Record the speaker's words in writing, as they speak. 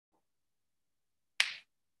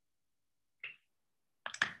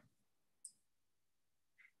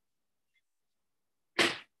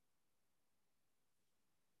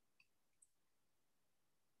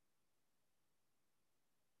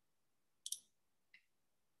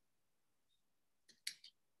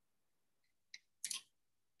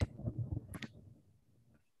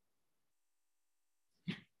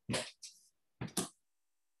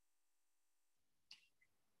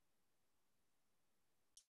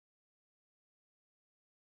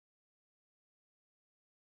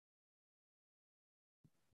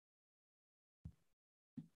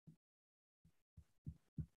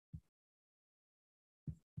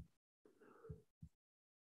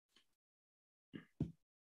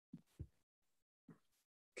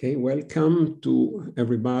Okay, welcome to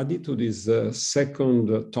everybody to this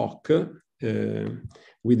second talk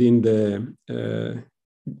within the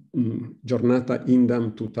Giornata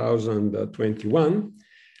INdAM 2021.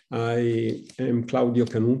 I am Claudio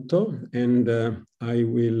Canuto, and I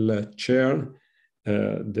will chair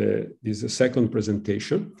this second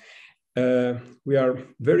presentation. We are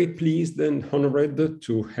very pleased and honored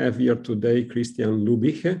to have here today Christian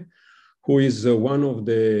Lubich, who is one of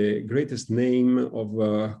the greatest names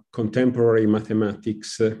of contemporary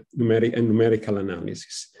mathematics and numerical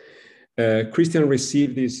analysis. Christian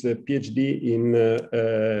received his PhD in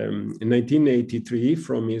 1983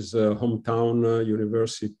 from his hometown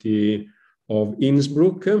University of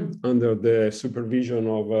Innsbruck under the supervision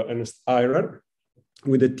of Ernst Eirer,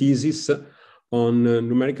 with a thesis on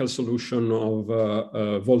numerical solution of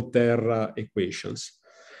Volterra equations.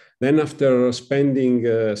 Then, after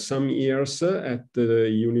spending some years at the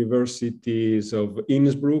universities of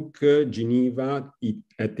Innsbruck, Geneva,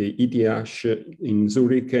 at the ETH in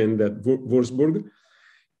Zurich and at Würzburg,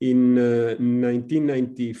 in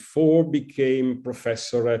 1994 became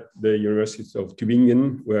professor at the University of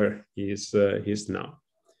Tübingen, where he is now.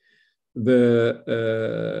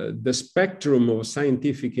 The spectrum of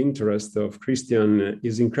scientific interest of Christian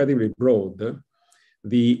is incredibly broad.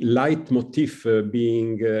 The leitmotif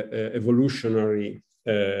being evolutionary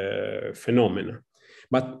phenomena.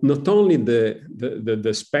 But not only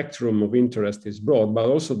the spectrum of interest is broad, but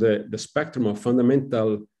also the spectrum of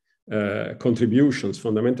fundamental contributions,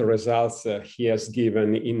 fundamental results he has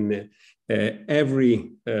given in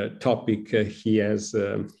every topic he has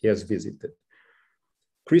visited.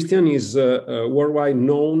 Christian is worldwide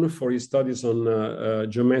known for his studies on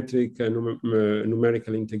geometric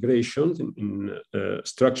numerical integrations in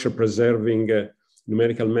structure-preserving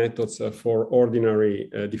numerical methods for ordinary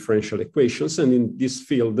differential equations. And in this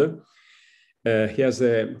field, he has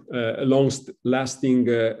a long-lasting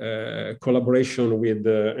collaboration with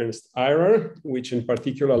Ernst Eirer, which in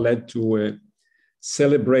particular led to a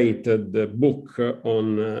celebrated book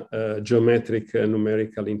on geometric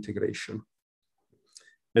numerical integration.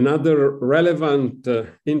 Another relevant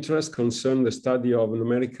interest concerns the study of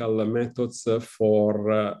numerical methods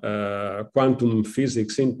for quantum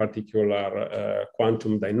physics, in particular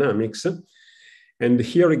quantum dynamics. And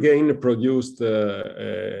here again produced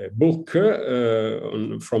a book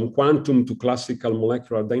from quantum to classical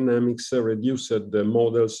molecular dynamics, reduced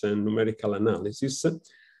models and numerical analysis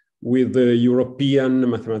with the European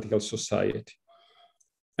Mathematical Society.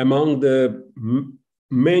 Among the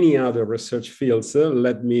many other research fields,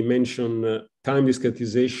 let me mention time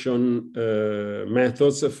discretization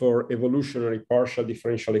methods for evolutionary partial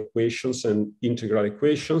differential equations and integral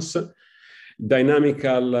equations,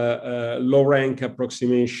 dynamical low-rank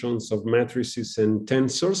approximations of matrices and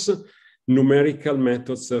tensors, numerical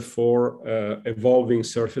methods for evolving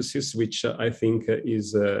surfaces, which I think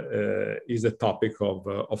is the topic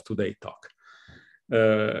of today's talk.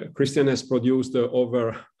 Christian has produced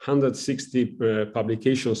over 160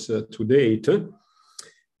 publications to date,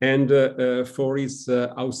 and for his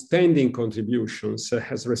outstanding contributions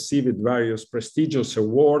has received various prestigious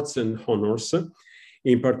awards and honors.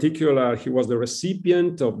 In particular, he was the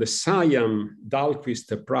recipient of the Siam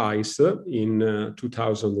Dahlquist Prize in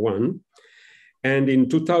 2001. And in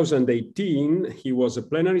 2018, he was a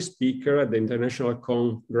plenary speaker at the International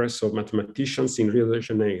Congress of Mathematicians in Rio de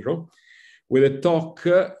Janeiro, with a talk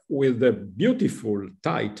with the beautiful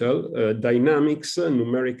title, Dynamics,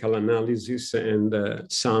 Numerical Analysis, and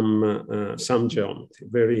some Geometry,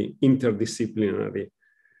 very interdisciplinary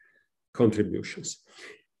contributions.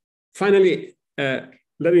 Finally,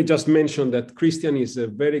 let me just mention that Christian is a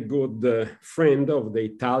very good friend of the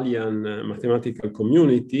Italian mathematical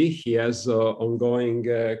community. He has ongoing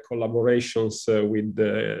collaborations with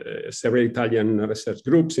several Italian research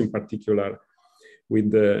groups, in particular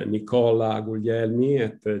with Nicola Guglielmi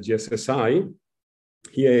at GSSI.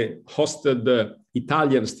 He hosted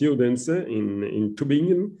Italian students in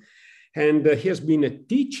Tübingen, and he has been a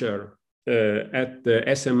teacher at the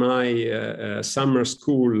SMI summer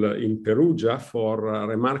school in Perugia for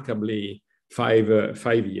remarkably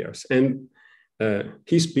five years. And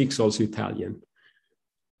he speaks also Italian.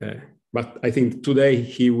 But I think today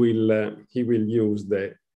he will use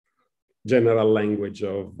the general language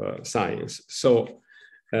of science. So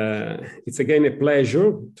it's again a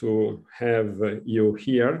pleasure to have you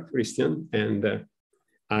here, Christian, and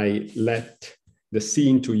I let the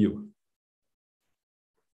scene to you.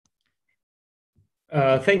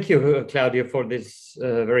 Thank you, Claudio, for this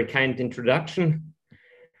very kind introduction.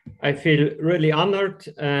 I feel really honored,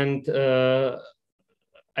 and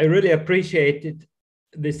I really appreciate it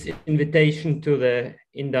this invitation to the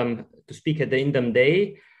INdAM, to speak at the INdAM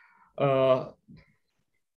Day,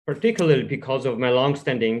 particularly because of my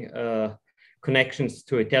longstanding connections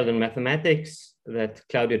to Italian mathematics that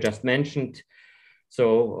Claudio just mentioned.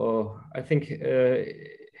 So I think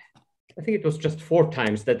it was just 4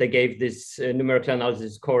 times that I gave this numerical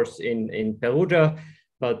analysis course in Perugia,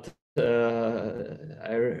 but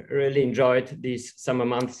I really enjoyed these summer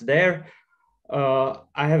months there. I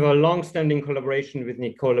have a long-standing collaboration with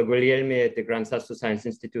Nicola Guglielmi at the Gran Sasso Science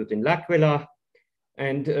Institute in L'Aquila.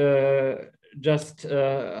 And just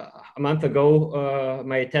a month ago,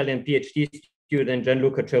 my Italian PhD student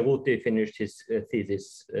Gianluca Ceruti finished his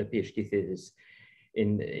PhD thesis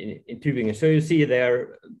in Tübingen. So you see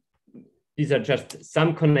these are just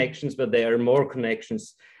some connections, but there are more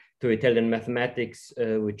connections to Italian mathematics,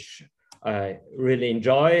 which I really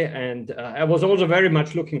enjoy. And I was also very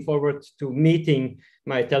much looking forward to meeting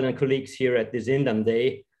my Italian colleagues here at this INdAM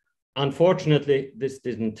Day. Unfortunately, this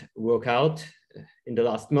didn't work out in the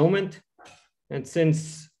last moment. And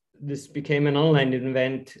since this became an online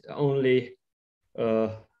event only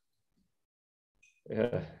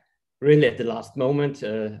really at the last moment,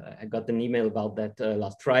 I got an email about that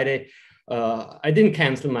last Friday. I didn't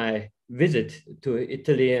cancel my visit to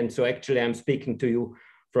Italy. And so actually I'm speaking to you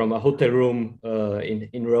from a hotel room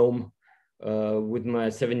in Rome with my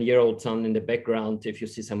 7-year-old son in the background, if you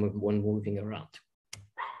see someone moving around.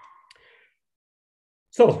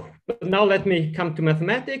 So now let me come to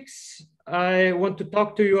mathematics. I want to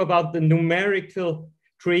talk to you about the numerical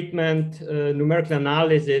treatment, numerical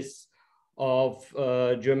analysis of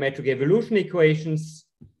geometric evolution equations.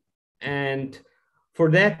 And for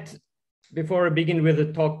that, before I begin with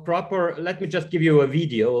the talk proper, let me just give you a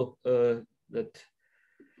video that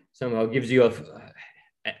somehow gives you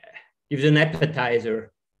an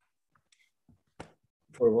appetizer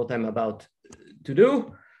for what I'm about to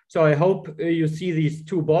do. So I hope you see these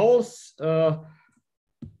 2 balls.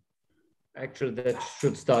 Actually, that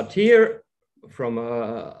should start here from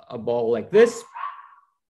a ball like this.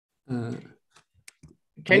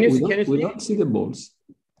 Can you see? We don't see the balls.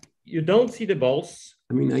 You don't see the balls?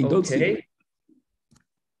 I mean, I don't see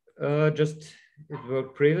them. Just, it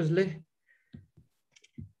worked previously.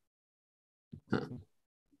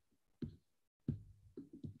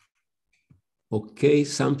 Okay,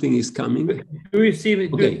 something is coming. Do you see?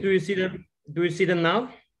 Okay. Do you see them? Do you see them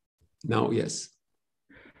now? Now, yes.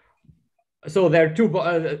 So there are 2.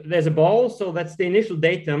 There's a ball. So that's the initial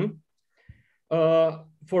datum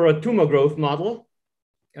for a tumor growth model.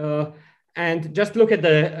 And just look at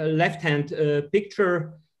the left-hand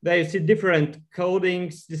picture. There you see different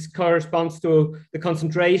codings. This corresponds to the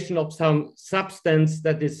concentration of some substance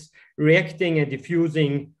that is reacting and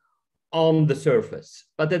diffusing on the surface.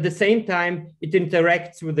 But at the same time, it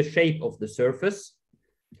interacts with the shape of the surface.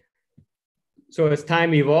 So as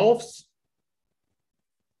time evolves,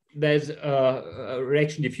 there's a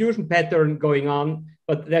reaction diffusion pattern going on,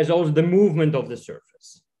 but there's also the movement of the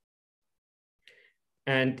surface.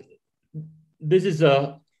 And this is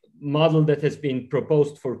a model that has been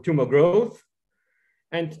proposed for tumor growth.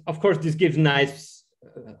 And of course, this gives nice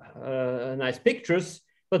pictures,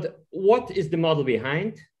 but what is the model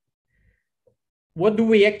behind? What do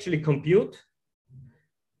we actually compute?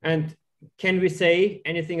 And can we say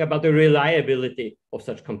anything about the reliability of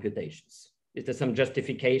such computations? Is there some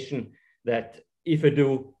justification that if I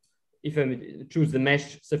choose the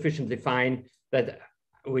mesh sufficiently fine, that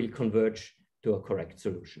will converge to a correct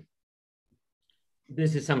solution?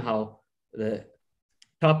 This is somehow the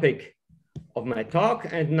topic of my talk.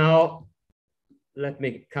 And now let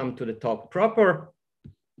me come to the talk proper.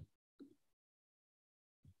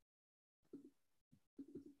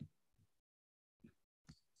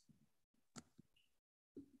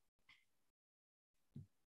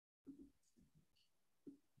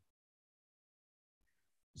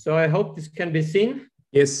 So I hope this can be seen.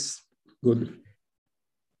 Yes, good.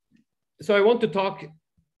 So I want to talk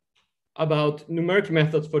about numerical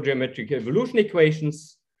methods for geometric evolution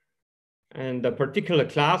equations and a particular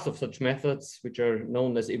class of such methods, which are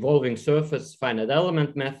known as evolving surface finite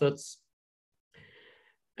element methods.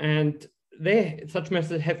 And such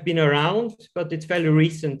methods have been around, but it's fairly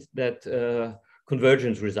recent that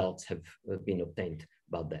convergence results have been obtained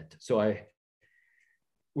about that. So I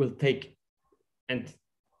will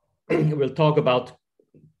we'll talk about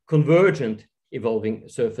convergent evolving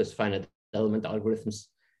surface finite element algorithms,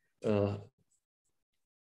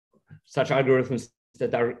 such algorithms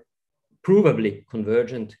that are provably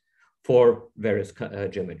convergent for various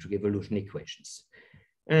geometric evolution equations.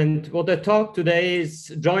 And what I talk today is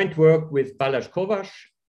joint work with Balázs Kovács,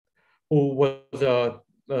 who was a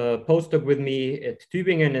postdoc with me at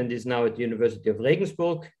Tübingen and is now at the University of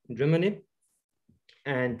Regensburg in Germany.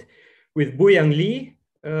 And with Buyang Li,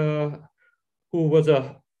 who was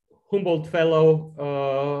a Humboldt Fellow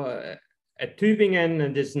at Tübingen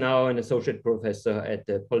and is now an associate professor at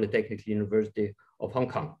the Polytechnic University of Hong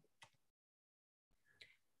Kong.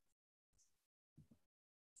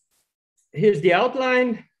 Here's the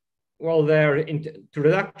outline. Well, there are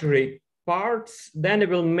introductory parts. Then I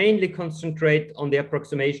will mainly concentrate on the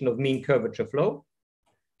approximation of mean curvature flow,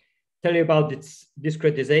 tell you about its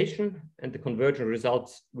discretization and the convergent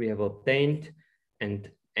results we have obtained, and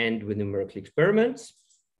end with numerical experiments.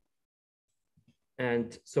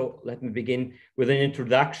 And so let me begin with an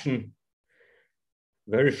introduction,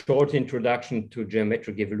 very short introduction to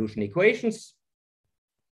geometric evolution equations.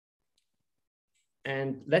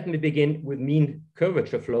 And let me begin with mean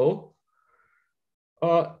curvature flow.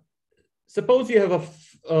 Suppose you have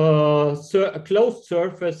a closed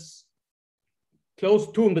surface,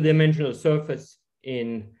 closed two-dimensional surface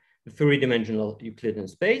in the three-dimensional Euclidean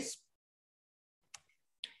space.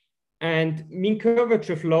 And mean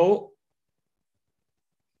curvature flow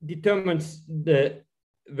determines the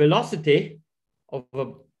velocity of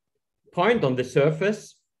a point on the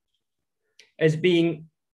surface as being,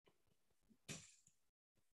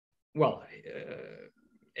 well,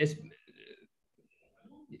 as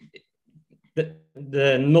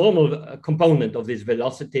the normal component of this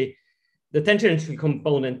velocity. The tangential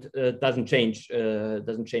component doesn't change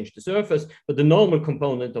the surface, but the normal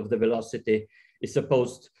component of the velocity is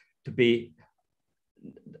supposed to be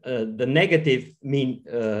the negative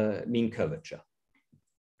mean curvature.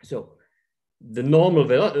 So the normal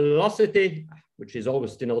velocity, which is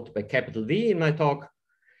always denoted by capital V in my talk,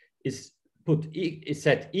 is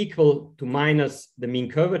set equal to minus the mean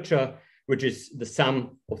curvature, which is the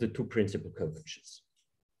sum of the two principal curvatures.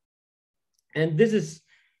 And this is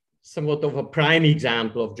somewhat of a prime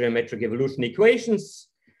example of geometric evolution equations.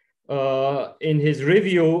 In his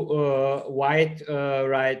review, White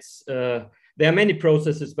writes, there are many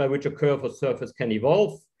processes by which a curve or surface can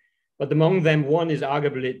evolve, but among them, one is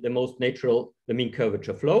arguably the most natural, the mean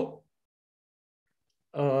curvature flow.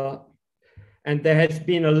 And there has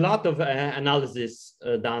been a lot of analysis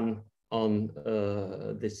done on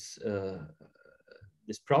this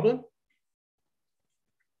problem.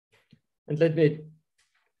 And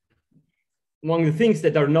among the things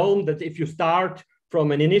that are known, that if you start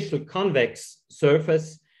from an initial convex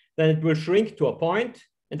surface, then it will shrink to a point,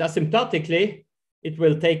 and asymptotically, it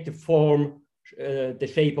will take the form,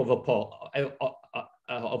 the shape of a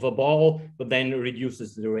ball, but then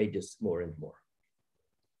reduces the radius more and more.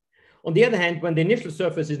 On the other hand, when the initial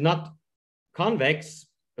surface is not convex,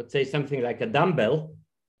 let's say something like a dumbbell,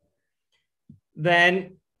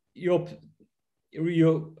 then you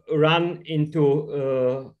run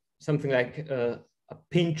into something like a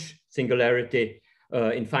pinch singularity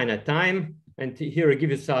in finite time. And here I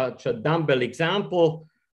give you such a dumbbell example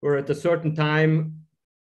where at a certain time,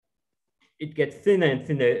 it gets thinner and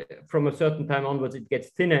thinner. From a certain time onwards, it gets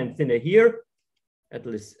thinner and thinner here at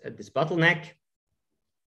this bottleneck,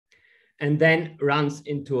 and then runs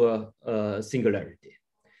into a singularity.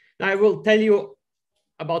 Now I will tell you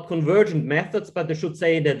about convergent methods, but I should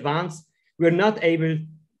say in advance, we're not able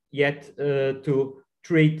yet to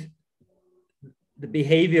treat the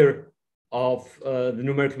behavior of the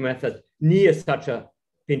numerical method near such a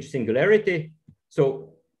pinch singularity.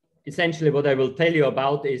 So essentially what I will tell you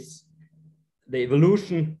about is the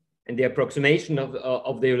evolution and the approximation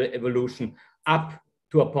of the evolution up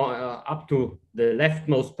to a point, up to the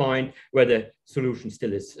leftmost point where the solution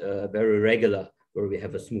still is very regular, where we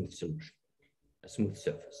have a smooth solution, a smooth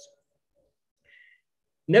surface.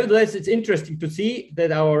 Nevertheless, it's interesting to see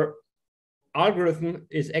that our algorithm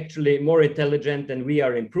is actually more intelligent and we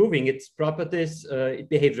are improving its properties. It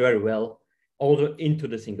behaves very well, also into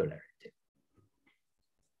the singularity.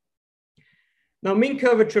 Now, mean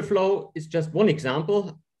curvature flow is just one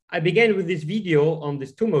example. I began with this video on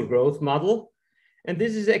this tumor growth model, and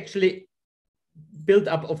this is actually built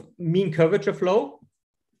up of mean curvature flow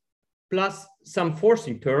plus some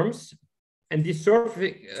forcing terms. And these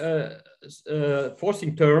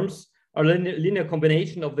forcing terms are a linear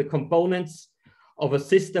combination of the components of a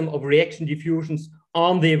system of reaction diffusions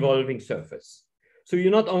on the evolving surface. So you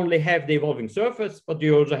not only have the evolving surface, but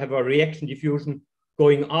you also have a reaction diffusion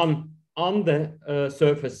going on the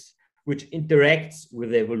surface, which interacts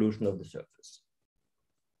with the evolution of the surface.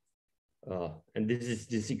 And this is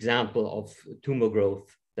this example of tumor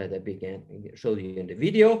growth that I showed you in the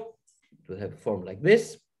video. It will have a form like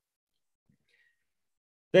this.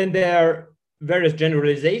 Then there are various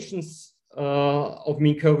generalizations of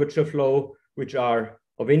mean curvature flow, which are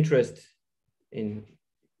of interest in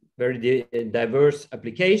very diverse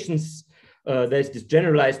applications. There's this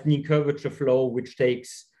generalized mean curvature flow, which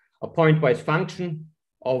takes a pointwise function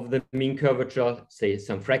of the mean curvature, say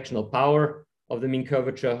some fractional power of the mean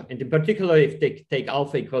curvature. And in particular, if they take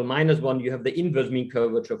alpha equal -1, you have the inverse mean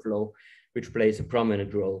curvature flow, which plays a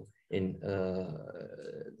prominent role in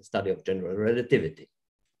the study of general relativity.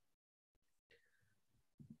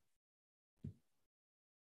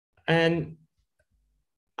 And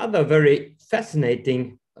other very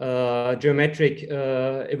fascinating geometric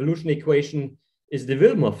evolution equation is the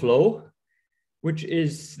Wilmer flow, which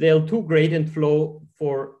is the L2 gradient flow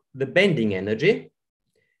for the bending energy.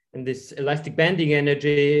 And this elastic bending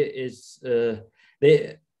energy is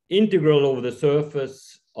the integral over the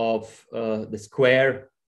surface of the square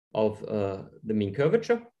of the mean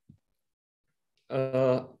curvature.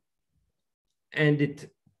 And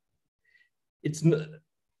it's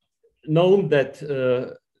known that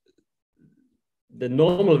the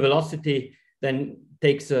normal velocity then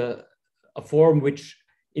takes a form which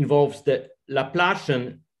involves the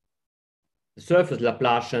Laplacian, the surface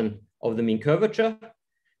Laplacian of the mean curvature.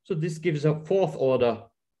 So this gives a fourth order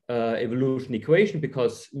evolution equation,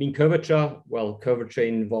 because mean curvature, well, curvature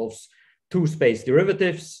involves two space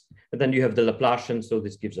derivatives, and then you have the Laplacian, so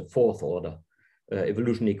this gives a fourth order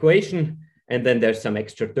evolution equation. And then there's some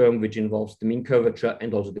extra term which involves the mean curvature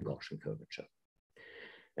and also the Gaussian curvature.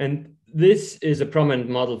 And this is a prominent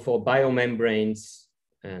model for biomembranes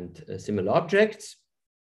and similar objects.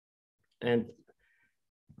 And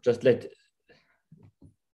just let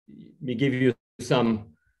me give you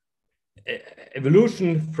some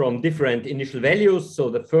evolution from different initial values. So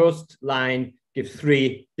the first line gives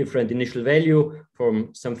 3 different initial values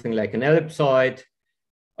from something like an ellipsoid,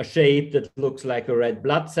 a shape that looks like a red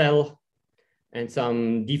blood cell, and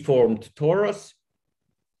some deformed torus.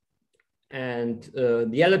 And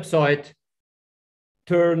the ellipsoid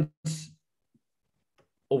turns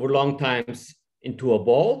over long times into a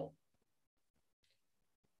ball.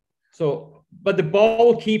 So, but the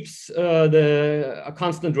ball keeps a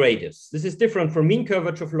constant radius. This is different from mean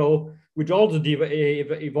curvature flow, which also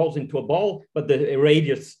evolves into a ball, but the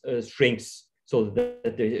radius shrinks, so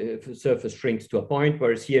that the surface shrinks to a point,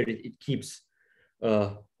 whereas here it keeps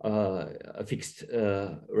a fixed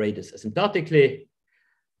radius asymptotically.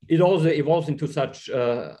 It also evolves into such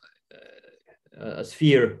a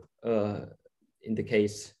sphere in the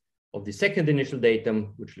case of the second initial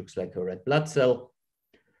datum, which looks like a red blood cell.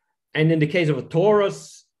 And in the case of a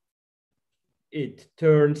torus, it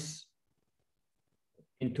turns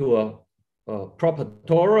into a proper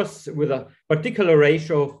torus with a particular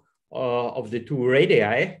ratio of the 2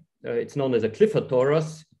 radii. It's known as a Clifford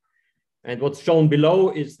torus. And what's shown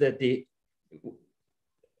below is that the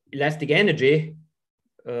elastic energy,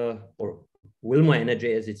 or Wilmer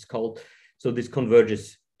energy as it's called, so this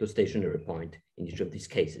converges to a stationary point in each of these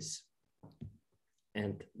cases.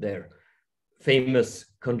 And there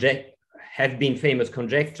have been famous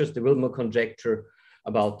conjectures, the Wilmer conjecture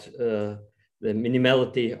about the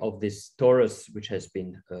minimality of this torus, which has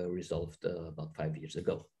been resolved about 5 years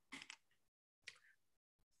ago.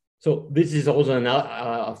 So this is also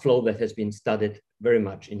a flow that has been studied very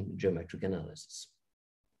much in geometric analysis.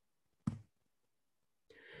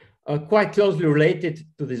 Quite closely related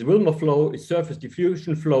to this Wilmer flow is surface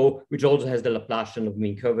diffusion flow, which also has the Laplacian of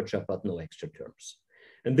mean curvature, but no extra terms.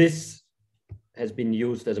 And this has been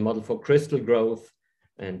used as a model for crystal growth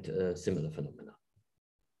and similar phenomena.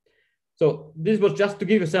 So this was just to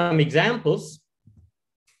give you some examples.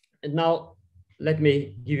 And now let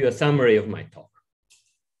me give you a summary of my talk.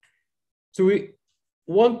 So we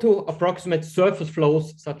want to approximate surface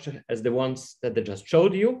flows such as the ones that I just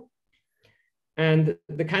showed you. And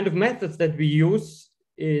the kind of methods that we use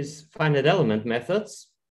is finite element methods.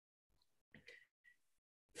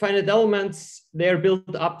 Finite elements, they're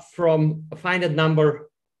built up from a finite number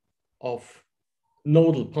of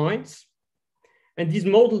nodal points. And these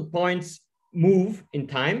nodal points move in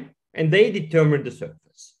time and they determine the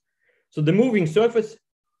surface. So the moving surface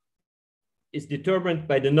is determined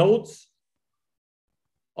by the nodes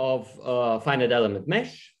of a finite element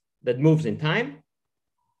mesh that moves in time.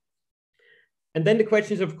 And then the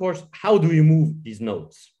question is, of course, how do you move these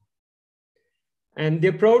nodes? And the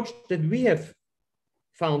approach that we have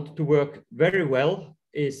found to work very well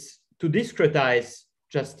is to discretize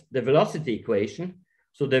just the velocity equation.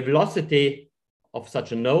 So the velocity of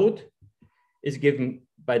such a node is given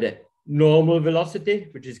by the normal velocity,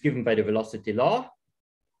 which is given by the velocity law,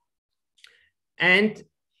 and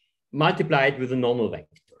multiplied with a normal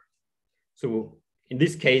vector. So in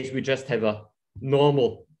this case, we just have a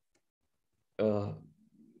normal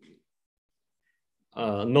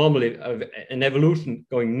normally an evolution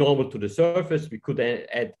going normal to the surface. We could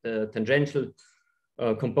add tangential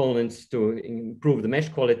components to improve the mesh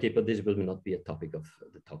quality, but this will not be a topic of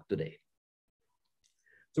the talk today.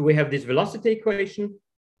 So we have this velocity equation,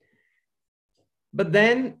 but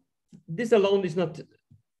then this alone is not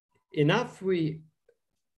enough. We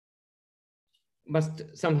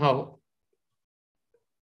must somehow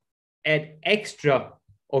add extra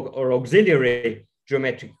or auxiliary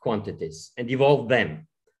geometric quantities and evolve them.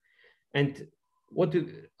 And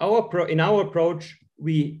in our approach,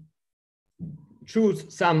 we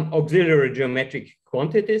choose some auxiliary geometric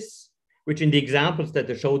quantities, which in the examples that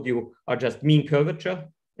I showed you are just mean curvature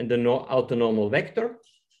and the autonormal vector,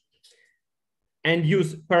 and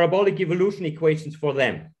use parabolic evolution equations for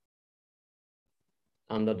them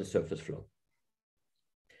under the surface flow.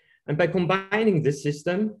 And by combining this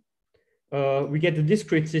system, we get a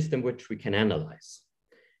discrete system which we can analyze.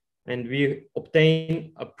 And we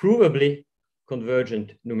obtain a provably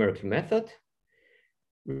convergent numerical method,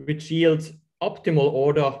 which yields optimal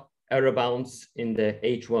order error bounds in the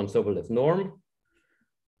H1 Sobolev norm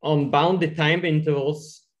on bounded time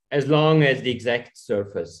intervals as long as the exact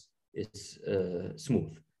surface is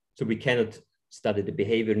smooth. So we cannot study the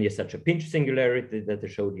behavior near such a pinch singularity that I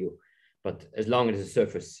showed you, but as long as the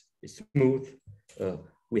surface is smooth,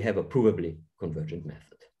 we have a provably convergent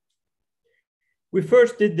method. We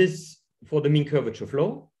first did this for the mean curvature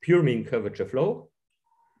flow, pure mean curvature flow.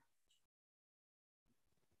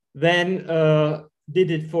 Then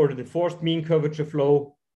did it for the forced mean curvature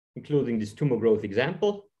flow, including this tumor growth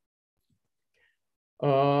example.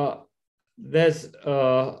 There's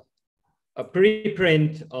a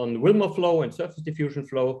preprint on Wilmer flow and surface diffusion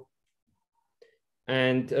flow.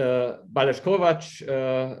 And Balázs Kovács,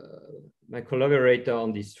 my collaborator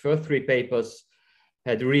on these first three papers,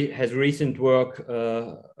 has recent work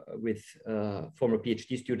with former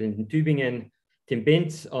PhD student in Tübingen, Tim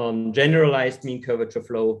Bintz, on generalized mean curvature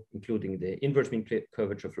flow, including the inverse mean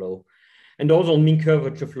curvature flow, and also on mean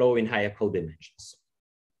curvature flow in higher codimensions.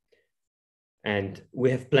 And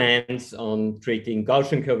we have plans on treating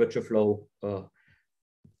Gaussian curvature flow,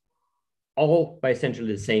 all by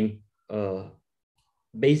essentially the same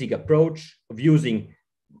basic approach of using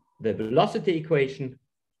the velocity equation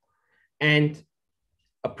and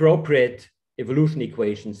appropriate evolution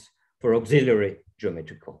equations for auxiliary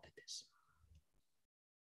geometric quantities.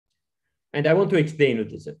 And I want to explain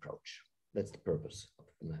this approach. That's the purpose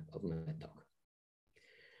of my talk.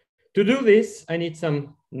 To do this, I need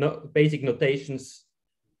some basic notations,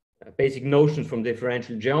 basic notions from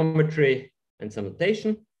differential geometry and some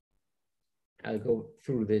notation. I'll go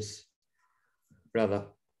through this rather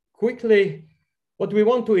quickly. What we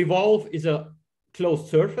want to evolve is a closed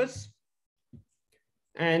surface.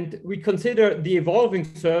 And we consider the evolving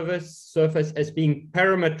surface as being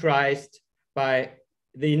parametrized by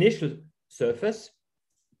the initial surface.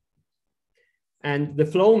 And the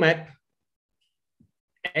flow map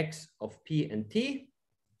X of P and T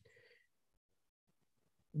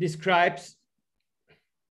describes,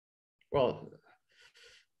 well,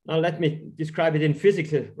 now let me describe it in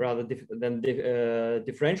physical rather than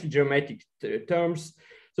differential geometric terms.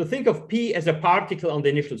 So think of P as a particle on the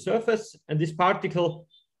initial surface, and this particle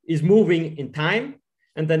is moving in time,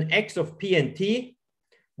 and then X of P and T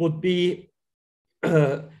would be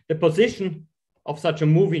the position of such a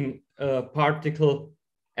moving particle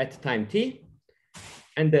at time T.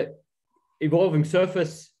 And the evolving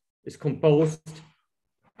surface is composed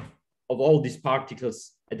of all these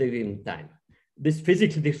particles at a given time. This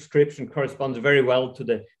physical description corresponds very well to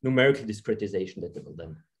the numerical discretization that I will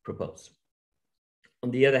then propose.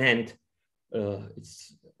 On the other hand,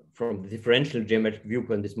 it's from the differential geometric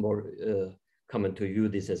viewpoint, it's more common to view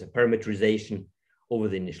this as a parametrization over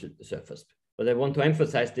the initial surface. But I want to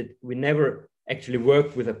emphasize that we never actually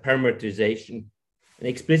work with a parametrization, an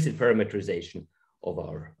explicit parametrization of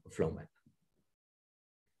our flow map.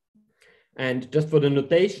 And just for the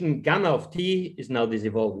notation, gamma of T is now this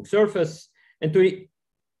evolving surface. And to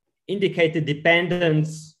indicate the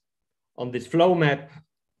dependence on this flow map,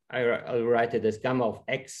 I'll write it as gamma of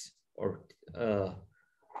X or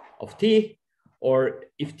of T, or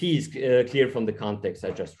if T is clear from the context,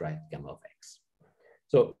 I just write gamma of X.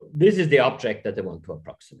 So this is the object that I want to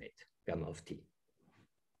approximate, gamma of T.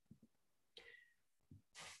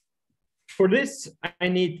 For this, I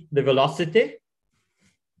need the velocity,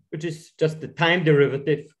 which is just the time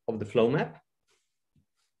derivative of the flow map.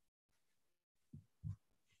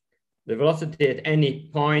 The velocity at any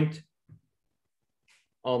point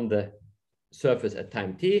on the surface at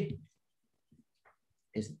time T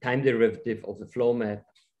is the time derivative of the flow map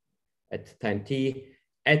at time T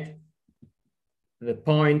at the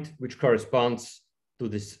point which corresponds to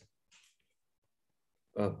this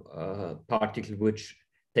particle which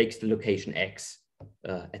takes the location x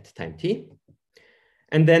at time t.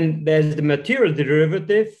 And then there's the material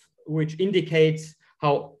derivative, which indicates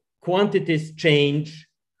how quantities change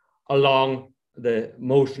along the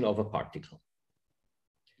motion of a particle.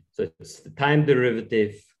 So it's the time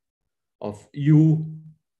derivative of u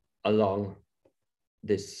along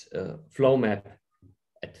this flow map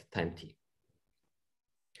at time t.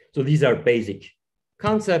 So these are basic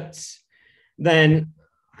concepts. Then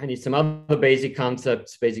I need some other basic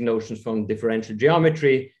concepts, basic notions from differential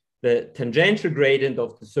geometry. The tangential gradient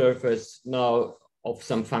of the surface now of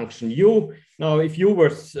some function u. Now, if u were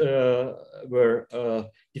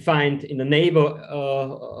defined in the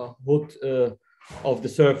neighborhood of the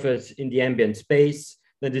surface in the ambient space,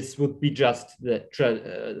 then this would be just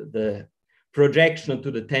the projection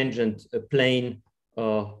onto the tangent plane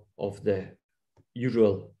of the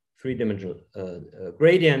usual three-dimensional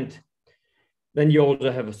gradient. Then you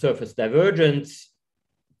also have a surface divergence,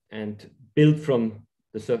 and built from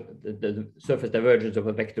the surface divergence of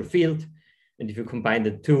a vector field. And if you combine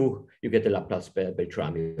the two, you get the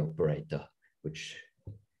Laplace-Beltrami operator, which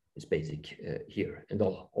is basic here. And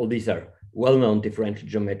all these are well-known differential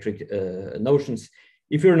geometric notions.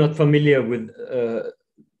 If you're not familiar with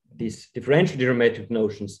these differential geometric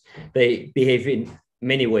notions, they behave in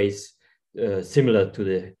many ways similar to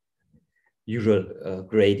the usual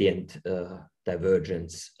gradient,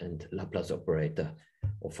 divergence, and Laplace operator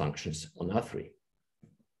of functions on R3.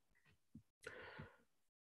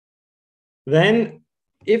 Then,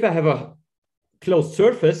 if I have a closed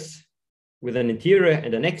surface with an interior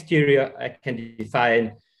and an exterior, I can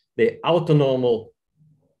define the orthonormal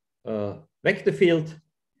vector field,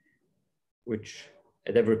 which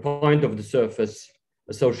at every point of the surface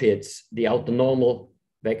associates the orthonormal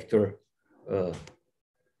vector to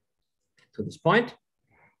this point.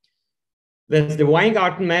 There's the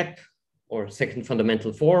Weingarten map, or second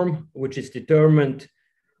fundamental form, which is determined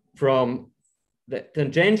from the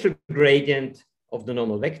tangential gradient of the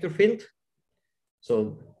normal vector field.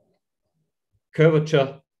 So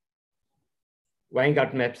curvature,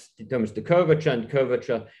 Weingarten maps determines the curvature, and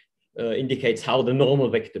curvature indicates how the normal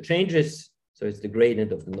vector changes. So it's the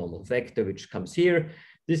gradient of the normal vector, which comes here.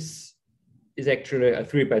 This is actually a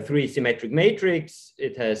 3x3 symmetric matrix.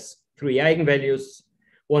 It has 3 eigenvalues.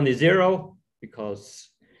 One is 0, because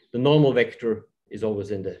the normal vector is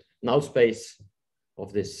always in the null space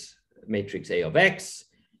of this matrix A of X.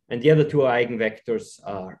 And the other 2 eigenvectors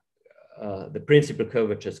are the principal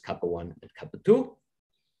curvatures kappa 1 and kappa 2.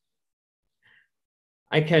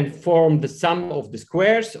 I can form the sum of the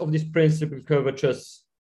squares of these principal curvatures,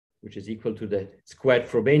 which is equal to the squared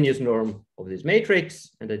Frobenius norm of this matrix.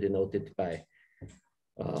 And I denote it by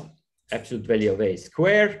absolute value of A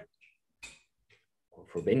squared, or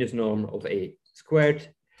Frobenius norm of A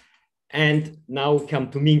squared. And now we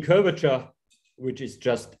come to mean curvature, which is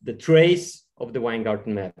just the trace of the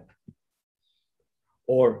Weingarten map,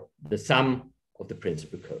 or the sum of the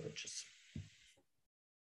principal curvatures.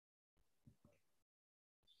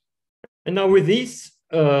 And now with these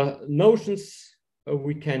notions,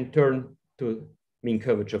 we can turn to mean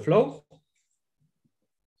curvature flow.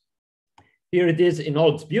 Here it is in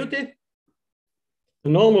all its beauty. The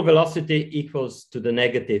normal velocity equals to the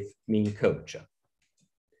negative mean curvature.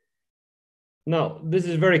 Now, this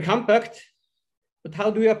is very compact, but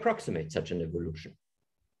how do we approximate such an evolution?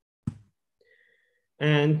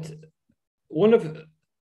 And one of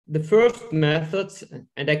the first methods,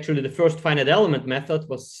 and actually the first finite element method,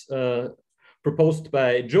 was proposed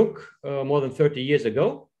by Juk more than 30 years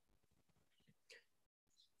ago,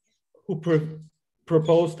 who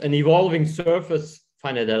proposed an evolving surface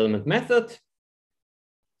finite element method,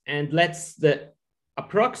 and lets the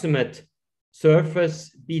approximate surface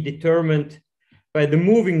be determined by the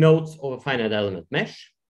moving nodes of a finite element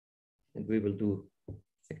mesh. And we will do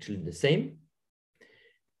actually the same.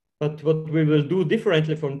 But what we will do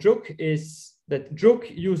differently from Juk is that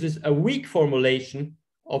Juk uses a weak formulation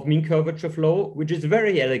of mean curvature flow, which is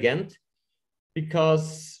very elegant,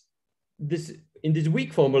 because in this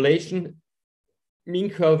weak formulation, mean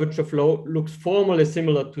curvature flow looks formally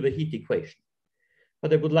similar to the heat equation.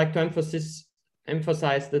 But I would like to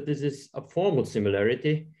emphasize that this is a formal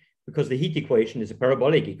similarity, because the heat equation is a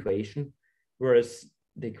parabolic equation, whereas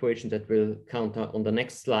the equation that we'll counter on the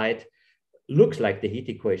next slide looks like the heat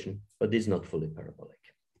equation, but is not fully parabolic.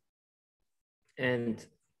 And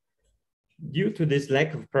due to this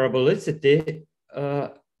lack of parabolicity,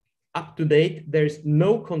 up to date, there is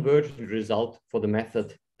no convergent result for the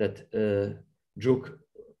method that Juk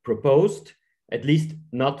proposed. at least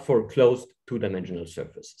not for closed two-dimensional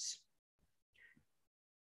surfaces.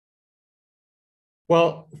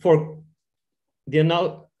 Well, for the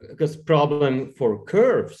analogous problem for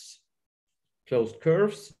curves, closed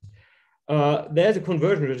curves, there's a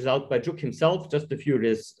conversion result by Juk himself just a few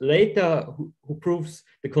years later, who proves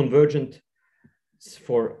the convergence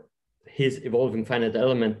for his evolving finite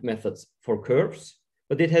element methods for curves,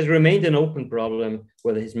 but it has remained an open problem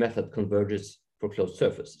whether his method converges for closed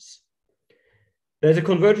surfaces. There's a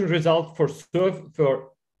convergent result for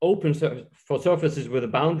surfaces with a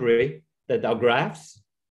boundary that are graphs,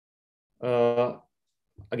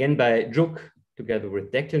 again by Juk together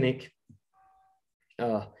with Deklinik,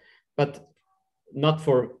 but not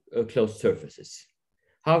for closed surfaces.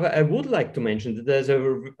 However, I would like to mention that there's a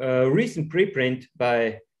recent preprint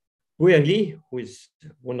by Guiyang Li, who is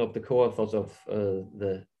one of the co-authors of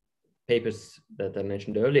the papers that I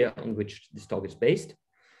mentioned earlier on which this talk is based.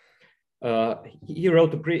 He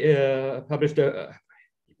wrote he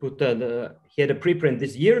had a preprint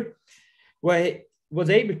this year where he was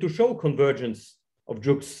able to show convergence of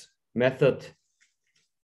Juk's method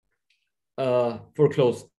for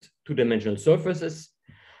closed two-dimensional surfaces.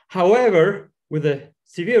 However, with the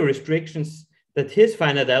severe restrictions that his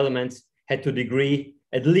finite elements had to degree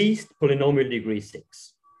at least polynomial degree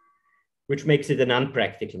 6, which makes it an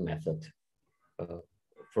unpractical method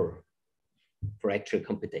for actual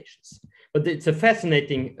computations. But it's a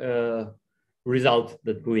fascinating result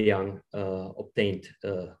that Guiyang obtained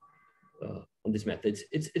on this method.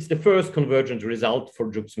 It's the first convergent result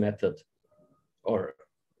for Juk's method, or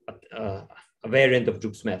a variant of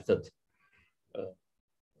Juk's method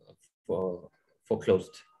for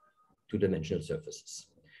closed two-dimensional surfaces.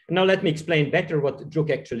 And now let me explain better what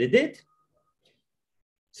Juk actually did.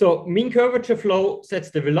 So mean curvature flow sets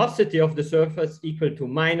the velocity of the surface equal to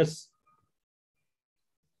minus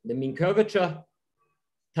the mean curvature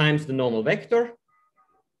times the normal vector.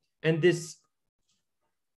 And this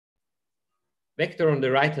vector on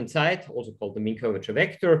the right-hand side, also called the mean curvature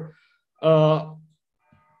vector,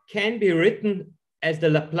 can be written as the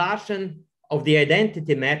Laplacian of the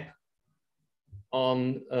identity map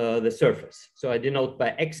on the surface. So I denote by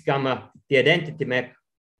x gamma the identity map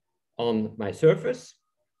on my surface.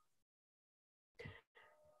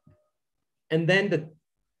 And then the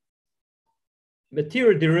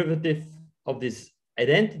material derivative of this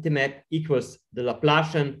identity map equals the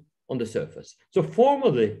Laplacian on the surface. So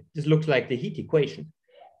formally, this looks like the heat equation.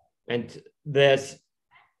 And there's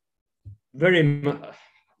very,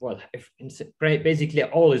 well, basically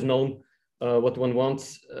all is known what one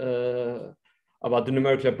wants about the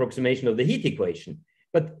numerical approximation of the heat equation.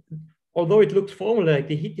 But although it looks formally like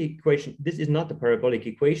the heat equation, this is not a parabolic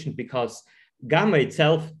equation because gamma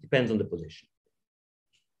itself depends on the position.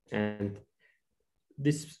 And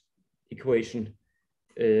this equation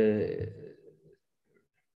is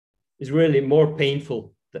really more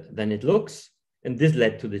painful than it looks. And this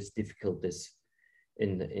led to these difficulties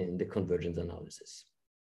in the convergence analysis.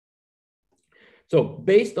 So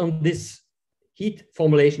based on this heat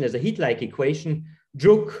formulation as a heat-like equation,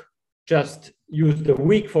 Juk just used the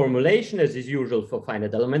weak formulation as is usual for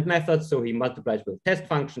finite element methods. So he multiplies with test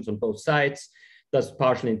functions on both sides, does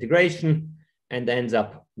partial integration, and ends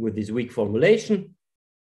up with this weak formulation,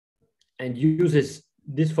 and uses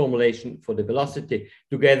this formulation for the velocity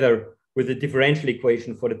together with the differential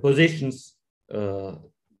equation for the positions. So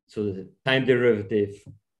the time derivative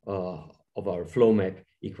of our flow map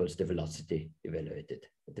equals the velocity evaluated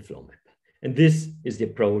at the flow map. And this is the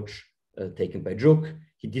approach taken by Juk.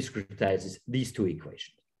 He discretizes these two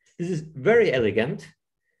equations. This is very elegant,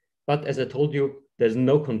 but as I told you, there's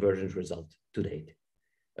no convergence result to date,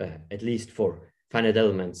 at least for finite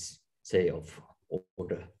elements, say of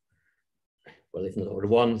order, well, if not order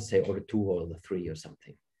 1, say order 2 or order 3 or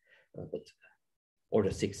something. But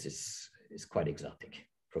order 6 is quite exotic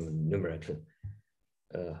from a numerical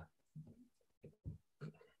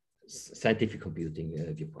scientific computing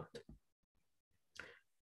viewpoint.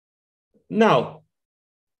 Now,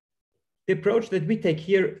 the approach that we take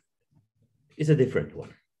here is a different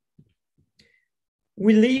one.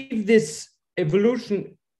 We leave this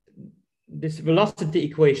velocity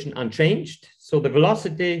equation unchanged. So the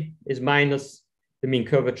velocity is minus the mean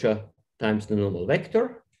curvature times the normal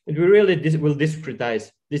vector. And we really will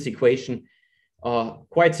discretize this equation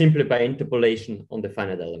quite simply by interpolation on the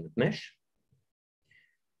finite element mesh.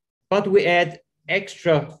 But we add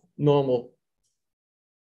extra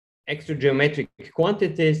geometric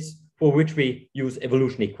quantities for which we use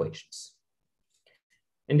evolution equations.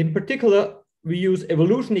 And in particular, we use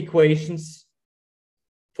evolution equations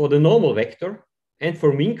for the normal vector and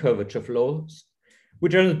for mean curvature flows,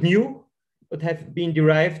 which are not new, that have been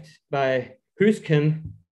derived by Huysken,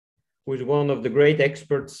 who is one of the great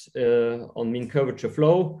experts on mean curvature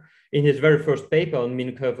flow, in his very first paper on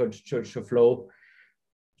mean curvature flow,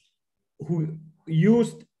 who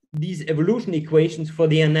used these evolution equations for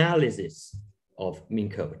the analysis of mean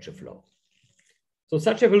curvature flow. So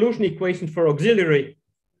such evolution equations for auxiliary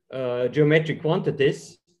geometric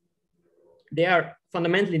quantities, they are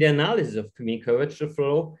fundamentally the analysis of mean curvature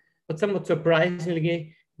flow, but somewhat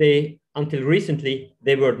surprisingly, until recently,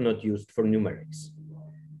 they were not used for numerics.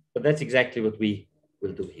 But that's exactly what we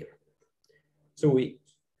will do here. So we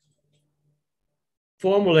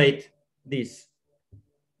formulate this.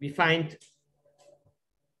 We find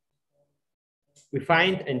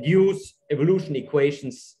and use evolution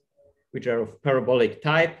equations which are of parabolic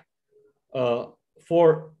type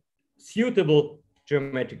for suitable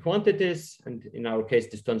geometric quantities. And in our case,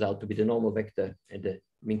 this turns out to be the normal vector and the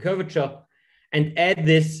mean curvature, and add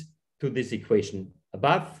this to this equation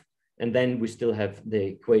above. And then we still have the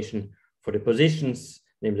equation for the positions,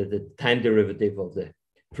 namely the time derivative of the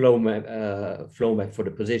flow map for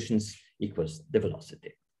the positions equals the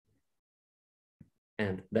velocity.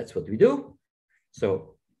 And that's what we do.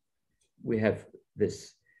 So we have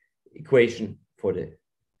this equation for the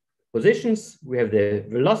positions, we have the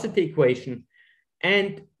velocity equation,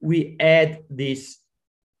 and we add these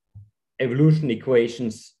evolution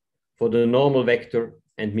equations for the normal vector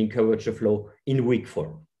and mean curvature flow in weak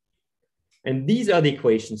form. And these are the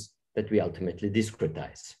equations that we ultimately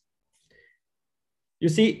discretize. You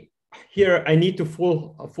see, here I need to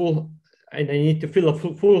fill a full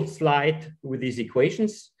slide with these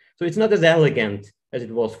equations. So it's not as elegant as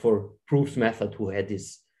it was for Proof's method, who had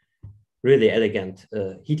these really elegant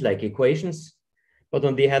heat-like equations. But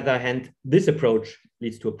on the other hand, this approach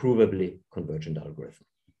leads to a provably convergent algorithm.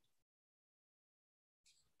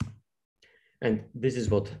 And this is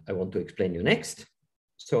what I want to explain you next.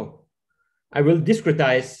 So I will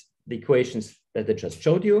discretize the equations that I just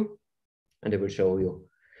showed you, and I will show you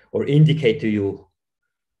or indicate to you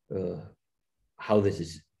how this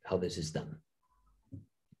is done.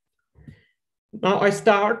 Now I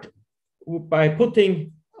start by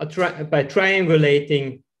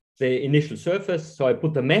triangulating the initial surface. So I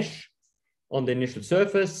put a mesh on the initial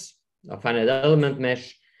surface, a finite element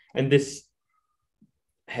mesh, and this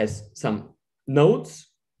has some nodes,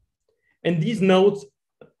 and these nodes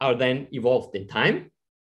are then evolved in time,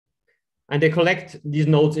 and they collect these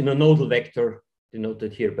nodes in a nodal vector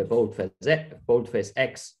denoted here by boldface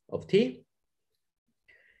x of t.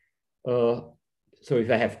 So if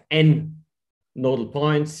I have n nodal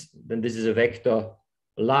points, then this is a vector,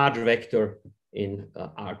 a large vector in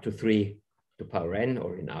R to 3 to power n,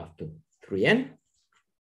 or in R to 3n.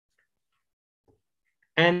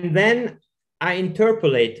 And then I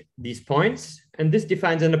interpolate these points, and this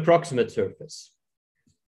defines an approximate surface,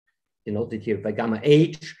 denoted here by gamma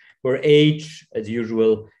h, where h, as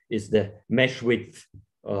usual, is the mesh width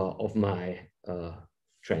of my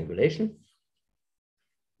triangulation.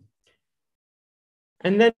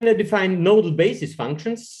 And then I define nodal basis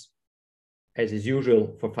functions, as is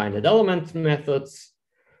usual for finite element methods.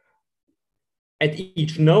 At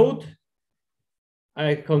each node,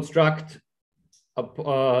 I construct a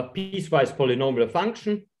piecewise polynomial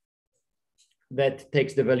function that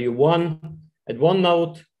takes the value 1 at one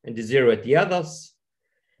node and the 0 at the others.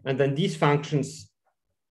 And then these functions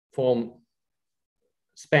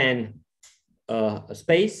span a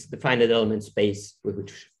space, the finite element space,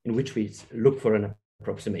 in which we look for an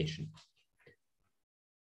approximation.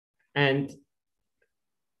 And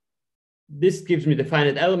this gives me the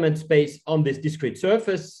finite element space on this discrete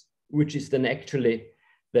surface, which is then actually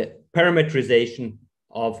the parametrization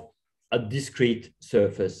of a discrete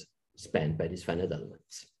surface spanned by these finite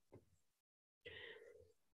elements.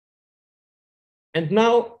 And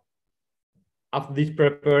now, after these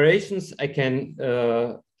preparations, I can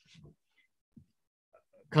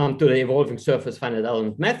come to the evolving surface finite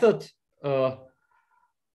element method.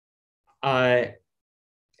 I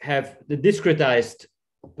have the discretized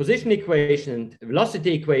position equation and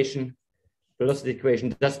velocity equation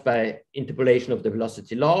just by interpolation of the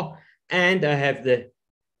velocity law. And I have the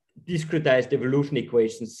discretized evolution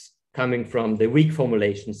equations coming from the weak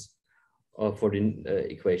formulations for the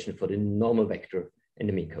equation for the normal vector and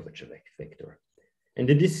the mean curvature vector. And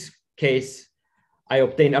in this case, I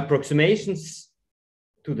obtain approximations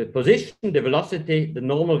to the position, the velocity, the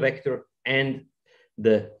normal vector, and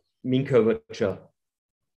the mean curvature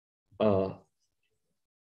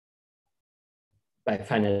by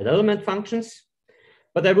finite element functions.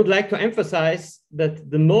 But I would like to emphasize that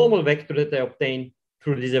the normal vector that I obtain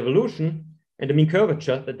through this evolution and the mean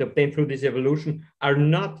curvature that they obtain through this evolution are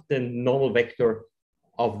not the normal vector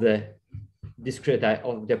of the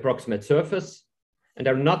approximate surface, and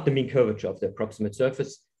are not the mean curvature of the approximate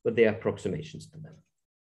surface, but they are approximations to them.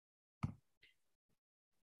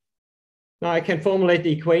 Now I can formulate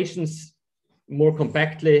the equations more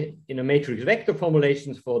compactly in a matrix vector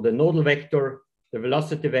formulations for the nodal vector, the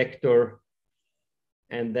velocity vector,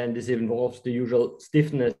 and then this involves the usual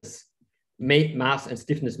stiffness, mass and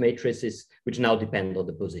stiffness matrices, which now depend on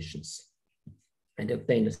the positions. And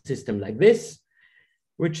obtain a system like this,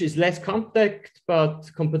 which is less compact, but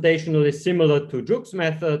computationally similar to Druk's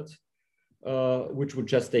method, which would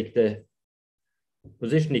just take the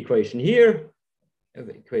position equation here,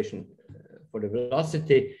 equation for the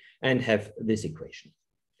velocity, and have this equation.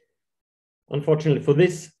 Unfortunately for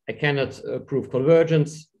this, I cannot prove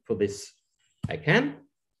convergence. For this, I can.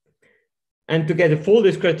 And to get a full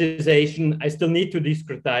discretization, I still need to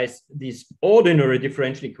discretize these ordinary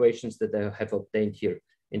differential equations that I have obtained here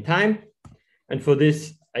in time. And for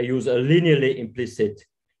this, I use a linearly implicit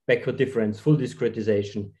backward difference full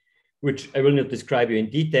discretization, which I will not describe you in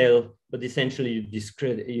detail, but essentially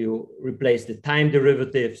you replace the time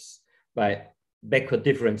derivatives by backward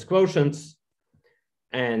difference quotients.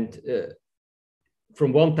 And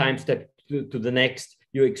from one time step to the next,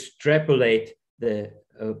 you extrapolate the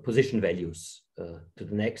position values to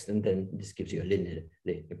the next, and then this gives you a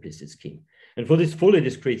linearly implicit scheme. And for this fully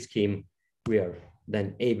discrete scheme, we are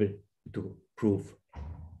then able to prove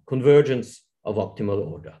convergence of optimal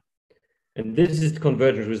order. And this is the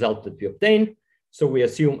convergence result that we obtain. So we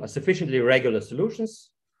assume a sufficiently regular solution.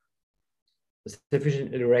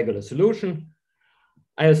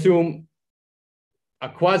 I assume a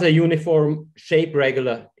quasi-uniform shape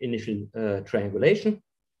regular initial triangulation.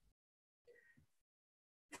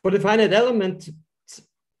 For the finite element,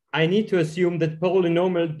 I need to assume that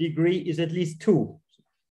polynomial degree is at least 2.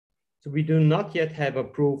 So we do not yet have a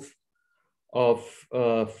proof of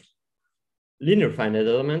linear finite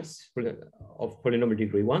elements of polynomial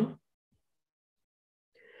degree 1.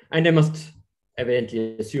 And I must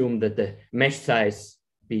evidently assume that the mesh size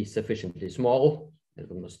be sufficiently small, as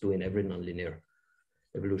we must do in every nonlinear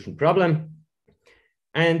evolution problem.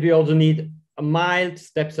 And we also need a mild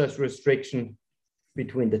step size restriction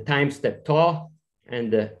between the time step tau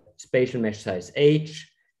and the spatial mesh size h,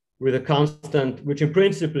 with a constant which in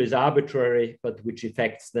principle is arbitrary, but which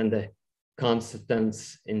affects then the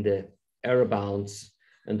constants in the error bounds,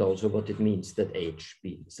 and also what it means that h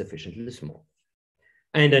be sufficiently small.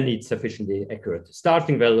 And I need sufficiently accurate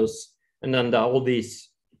starting values. And under all these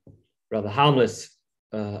rather harmless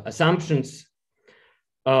assumptions,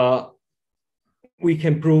 we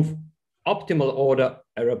can prove optimal order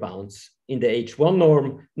error bounds in the H1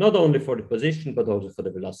 norm, not only for the position, but also for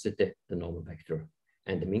the velocity, the normal vector,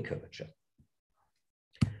 and the mean curvature.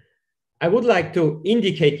 I would like to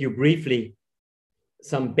indicate you briefly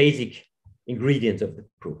some basic ingredients of the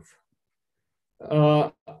proof.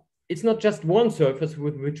 It's not just one surface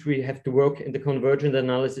with which we have to work in the convergent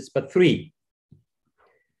analysis, but 3.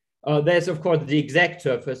 There's, of course, the exact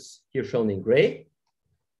surface here shown in gray.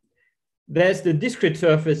 There's the discrete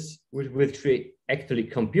surface with which we actually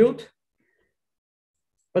compute.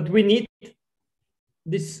 But we need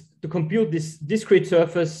this to compute this discrete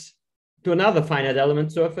surface to another finite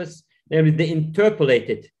element surface, namely the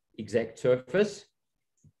interpolated exact surface.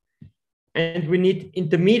 And we need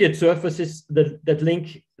intermediate surfaces that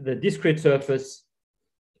link the discrete surface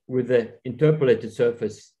with the interpolated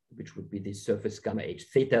surface, which would be this surface gamma h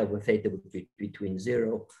theta, where theta would be between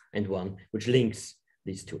 0 and 1, which links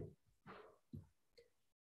these two.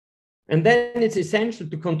 And then it's essential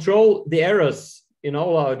to control the errors in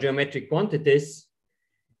all our geometric quantities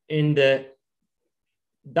in the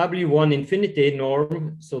W1 infinity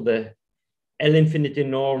norm, so the L infinity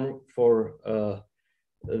norm for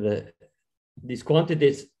these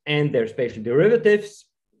quantities and their spatial derivatives.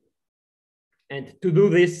 And to do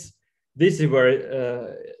this, this is where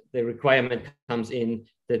the requirement comes in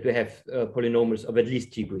that we have polynomials of at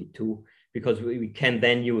least degree 2, because we can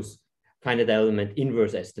then use finite element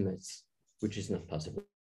inverse estimates, which is not possible.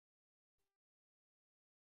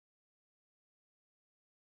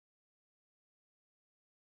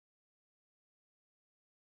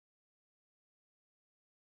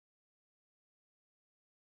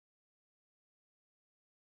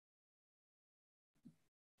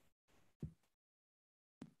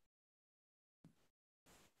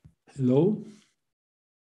 Hello?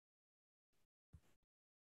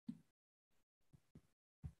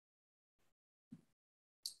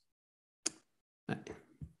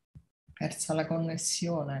 Persa la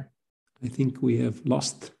connessione. I think we have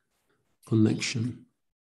lost connection.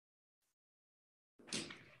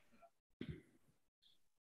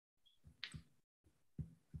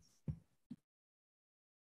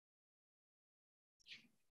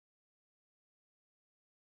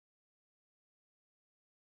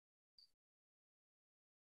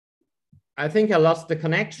 I think I lost the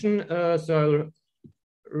connection, so I'll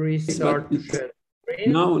restart to share the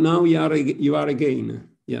screen. Now you are again.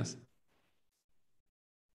 Yes.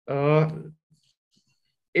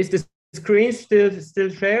 Is the screen still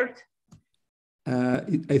shared?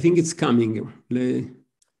 I think it's coming.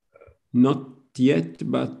 Not yet,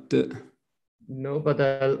 but no. But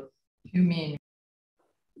I'll. You mean?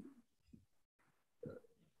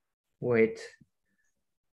 Wait.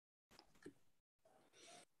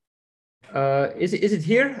 Is it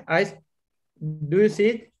here? Do you see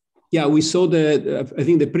it? Yeah, we saw I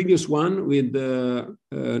think the previous one with the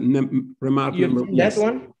remark number. Yes. That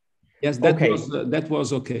one? Yes, that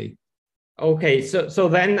was okay. Okay, so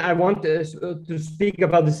then I want to speak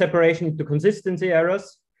about the separation to consistency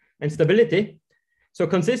errors and stability. So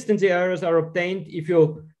consistency errors are obtained if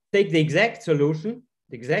you take the exact solution,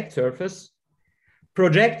 the exact surface,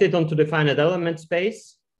 project it onto the finite element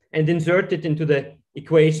space, and insert it into the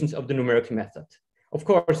equations of the numerical method. Of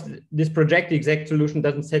course, this projected exact solution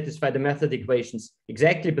doesn't satisfy the method equations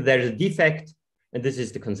exactly, but there's a defect, and this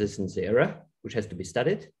is the consistency error, which has to be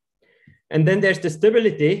studied. And then there's the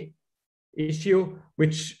stability issue,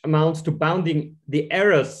 which amounts to bounding the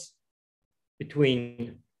errors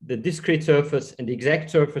between the discrete surface and the exact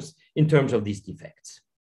surface in terms of these defects.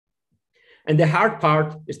 And the hard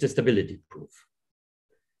part is the stability proof.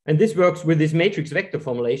 And this works with this matrix vector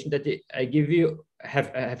formulation that I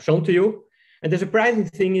have shown to you. And the surprising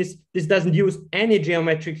thing is this doesn't use any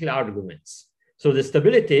geometrical arguments. So the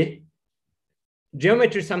stability,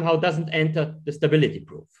 geometry somehow doesn't enter the stability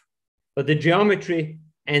proof, but the geometry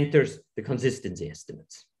enters the consistency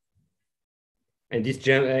estimates. And this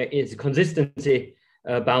is consistency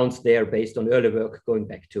bounds there based on early work going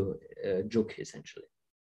back to Juk essentially.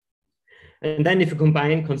 And then if you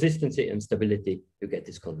combine consistency and stability, you get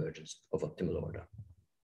this convergence of optimal order.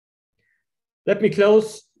 Let me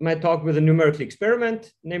close my talk with a numerical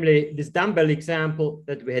experiment, namely this dumbbell example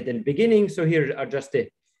that we had in the beginning. So here are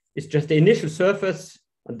it's just the initial surface,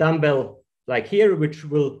 a dumbbell like here, which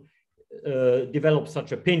will develop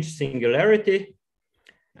such a pinch singularity.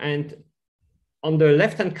 And on the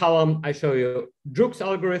left-hand column, I show you Juk's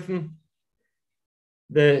algorithm.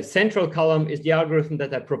 The central column is the algorithm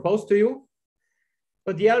that I proposed to you.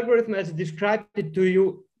 But the algorithm, as I described it to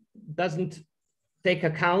you, doesn't take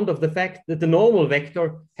account of the fact that the normal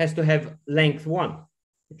vector has to have length 1.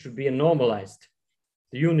 It should be a normalized,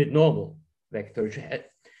 the unit normal vector.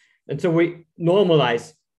 And so we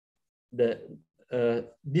normalize the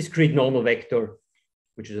discrete normal vector,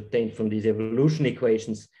 which is obtained from these evolution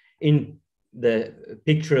equations, in the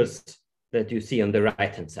pictures that you see on the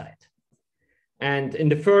right-hand side. And in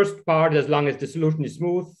the first part, as long as the solution is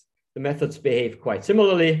smooth, the methods behave quite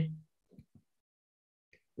similarly,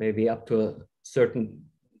 maybe up to a certain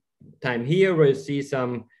time here where you see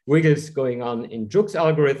some wiggles going on in Juk's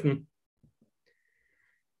algorithm.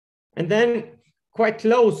 And then quite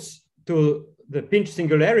close to the pinch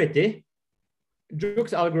singularity,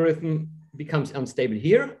 Juk's algorithm becomes unstable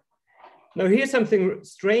here. Now here something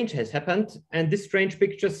strange has happened, and this strange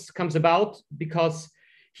picture comes about because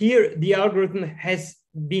here the algorithm has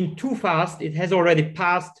been too fast. It has already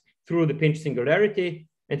passed through the pinch singularity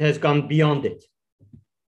and has gone beyond it.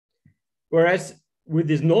 Whereas with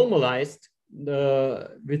this normalized,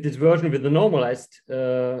 with this version with the normalized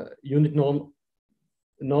unit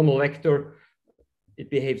normal vector, it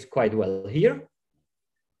behaves quite well here.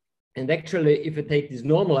 And actually, if I take this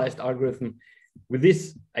normalized algorithm, with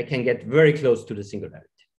this, I can get very close to the singularity.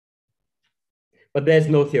 But there's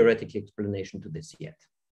no theoretical explanation to this yet.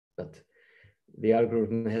 But the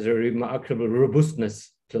algorithm has a remarkable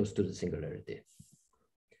robustness close to the singularity.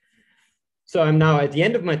 So I'm now at the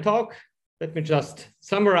end of my talk. Let me just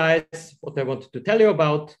summarize what I wanted to tell you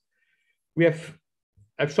about.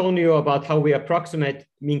 I've shown you about how we approximate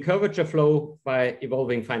mean curvature flow by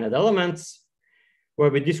evolving finite elements, where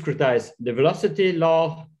we discretize the velocity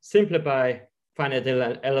law, simplify finite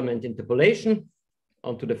element interpolation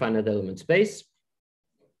onto the finite element space.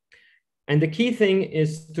 And the key thing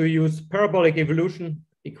is to use parabolic evolution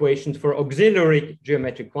equations for auxiliary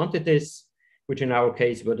geometric quantities, which in our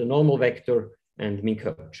case were the normal vector and mean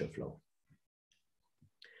curvature flow.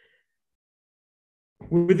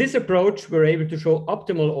 With this approach, we're able to show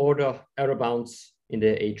optimal order error bounds in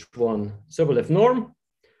the H1 Sobolev norm,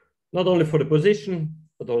 not only for the position,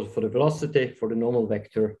 but also for the velocity, for the normal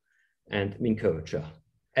vector and mean curvature,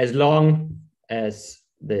 as long as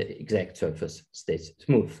the exact surface stays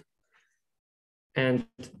smooth. And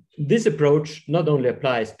this approach not only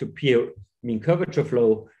applies to pure mean curvature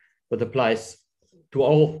flow, but applies to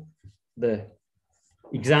all the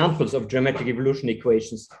examples of geometric evolution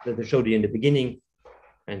equations that I showed you in the beginning,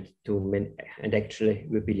 and and actually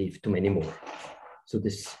we believe to many more. So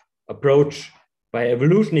this approach by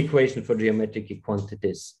evolution equation for geometric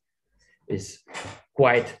quantities is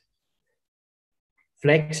quite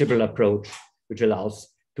flexible approach, which allows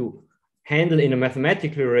to handle in a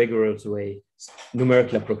mathematically rigorous way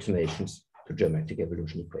numerical approximations to geometric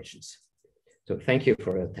evolution equations. So thank you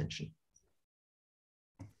for your attention.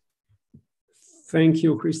 Thank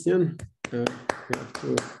you, Christian. We have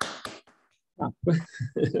to up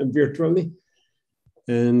virtually,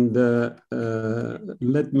 and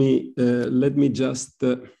let me just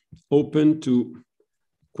open to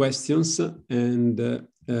questions and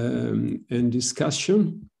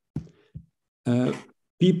discussion.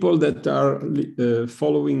 People that are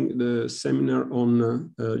following the seminar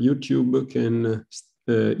on YouTube can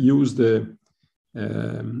use the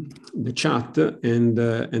chat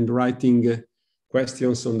and writing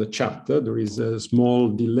questions on the chat. There is a small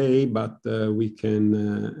delay, but we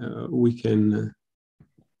can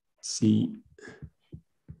see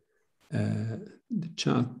the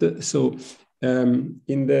chat. So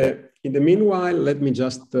in the meanwhile, let me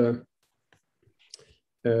just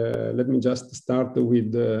start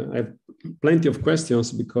with. I have plenty of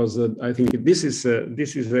questions because I think this is a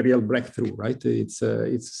real breakthrough, right? It's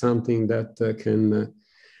something that can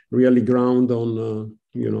really ground on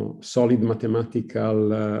solid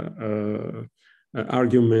mathematical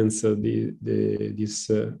arguments.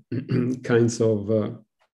 These kinds of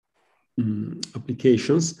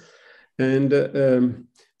applications, and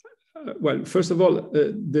well, first of all,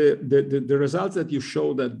 the results that you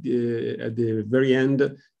showed at the very end,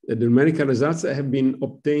 the numerical results have been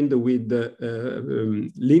obtained with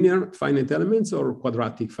linear finite elements or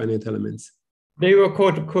quadratic finite elements? They were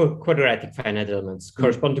quadratic finite elements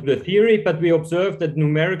corresponding to the theory, but we observed that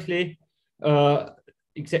numerically,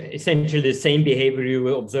 essentially the same behavior you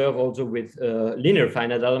will observe also with linear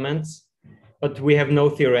finite elements, but we have no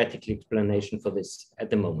theoretical explanation for this at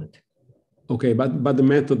the moment. Okay, but the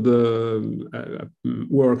method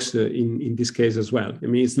works in this case as well. I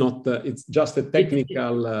mean, it's not. It's just a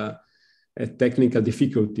technical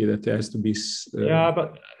difficulty that has to be. Yeah,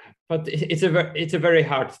 but it's a very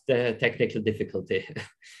hard technical difficulty.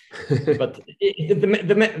 But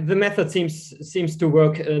the method seems to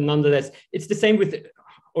work nonetheless. It's the same with,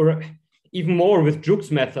 or even more with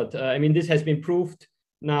Zhux's method. I mean, this has been proved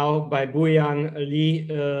now by Buyang Li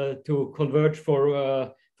to converge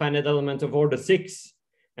for finite elements of order 6,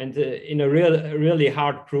 and in a really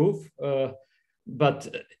hard proof. But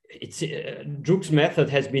Zhux's method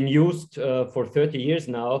has been used for 30 years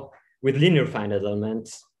now with linear finite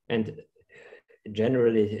elements, and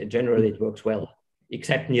generally it works well,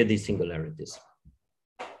 except near these singularities.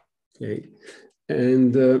 Okay,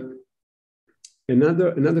 and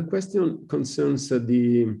another question concerns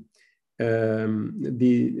the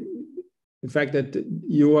fact that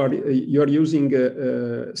you are using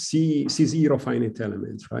C0 finite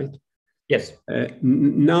elements, right? Yes.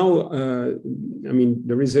 Now, I mean,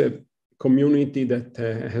 there is a community that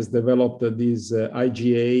has developed these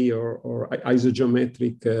IGA or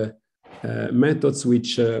isogeometric methods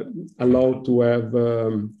which allow to have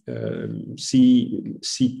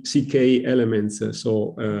CK elements,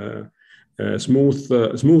 so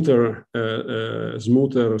smoother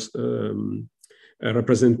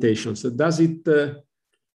representations. Does it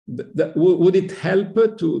would it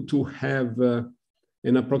help to have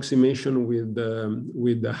an approximation with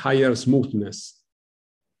the higher smoothness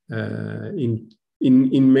in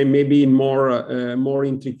maybe in more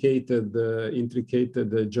intricate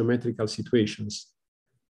geometrical situations?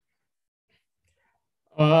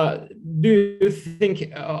 Do you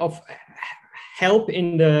think of help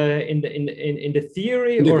in the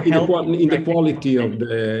theory, or help in the quality of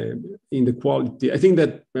the quality? I think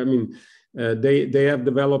that, I mean, they have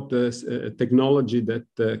developed a technology that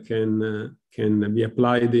can be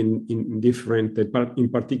applied in different, in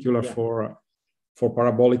particular for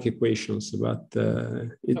parabolic equations. But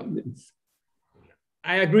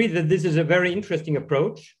I agree that this is a very interesting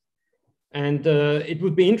approach, and it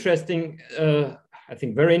would be interesting, I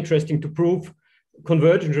think, very interesting to prove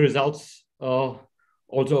convergence results also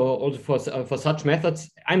for such methods.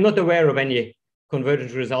 I'm not aware of any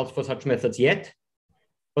convergence results for such methods yet,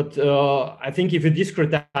 but I think if you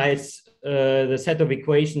discretize the set of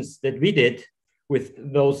equations that we did with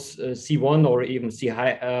those C1 or even C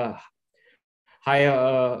higher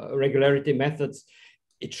regularity methods,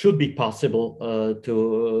 it should be possible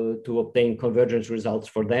to obtain convergence results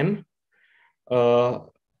for them.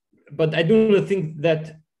 But I do not think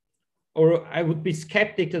that, or I would be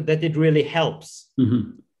skeptical that it really helps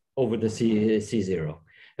over the C0.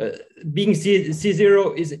 Being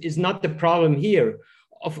C0 is not the problem here.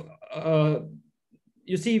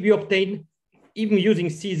 you see, we obtain, even using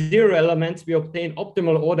C0 elements, we obtain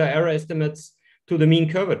optimal order error estimates to the mean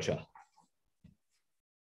curvature.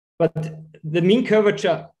 But the mean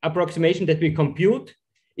curvature approximation that we compute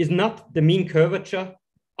is not the mean curvature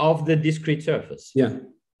of the discrete surface. Yeah,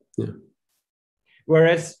 yeah.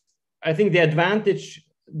 Whereas I think the advantage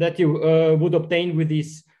that you would obtain with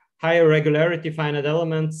these higher regularity finite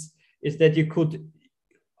elements is that you could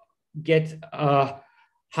get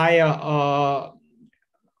higher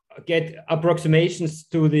get approximations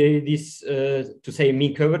to to say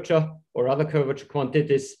mean curvature or other curvature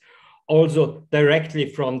quantities also directly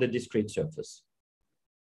from the discrete surface,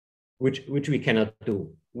 which we cannot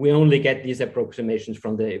do. We only get these approximations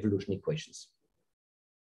from the evolution equations.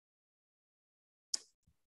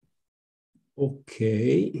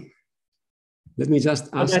 Okay. Let me just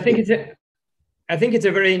ask. I think it's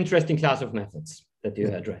a very interesting class of methods that you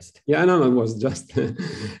addressed. Yeah, no, it was just.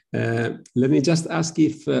 Let me just ask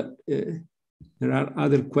if there are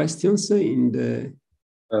other questions in the.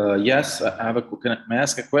 Yes, I have may I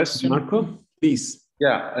ask a question? Marco, please.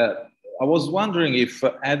 Yeah, I was wondering if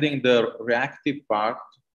adding the reactive part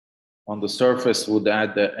on the surface would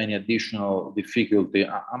add any additional difficulty.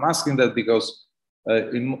 I'm asking that because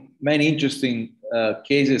in many interesting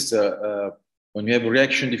cases, when you have a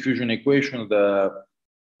reaction diffusion equation, the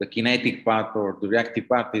kinetic part or the reactive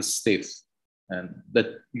part is stiff, and that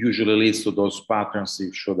usually leads to those patterns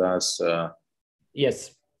you showed us.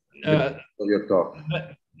 Yes. Your talk.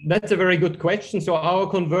 That's a very good question. So our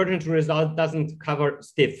convergence result doesn't cover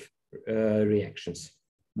stiff reactions.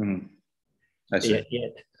 Mm-hmm. I see.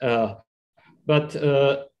 Yet. But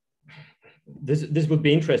this would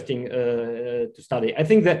be interesting to study. I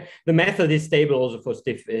think that the method is stable also for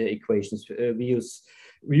stiff equations. We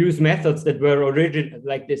use methods that were originally,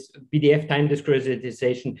 like this PDF time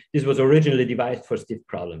discretization. This was originally devised for stiff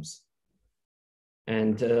problems.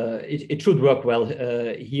 And it should work well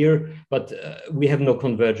here, but we have no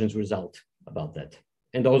convergence result about that.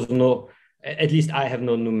 And also at least I have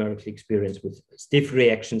no numerical experience with stiff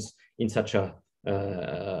reactions in such a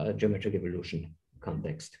geometric evolution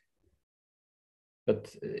context.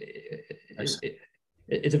 But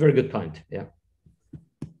it's a very good point, yeah.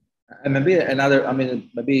 And maybe another, I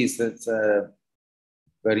mean, maybe it's a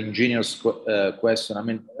very ingenious question. I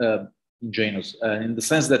mean, ingenious in the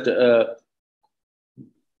sense that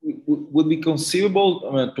would be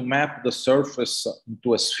conceivable to map the surface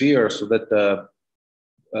into a sphere so that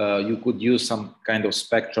you could use some kind of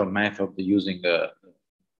spectral method using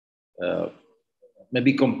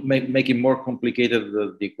maybe make it more complicated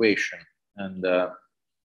the equation. And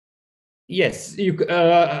yes, you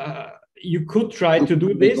could try to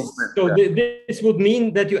do this. So this would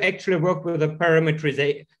mean that you actually work with a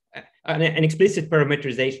parameterization, an explicit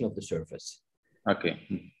parameterization of the surface. Okay.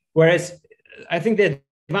 Whereas I think the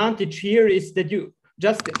advantage here is that you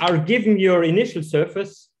just are given your initial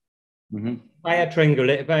surface by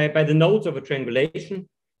the nodes of a triangulation,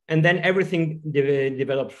 and then everything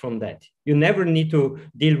develops from that. You never need to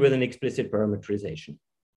deal with an explicit parameterization.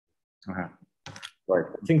 Right.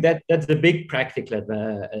 I think that's the big practical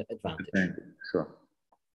advantage. Sure.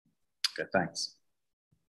 Okay, thanks.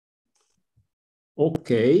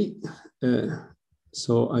 Okay.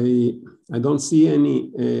 So I don't see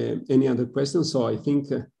any other questions. So I think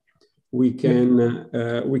we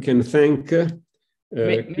can thank.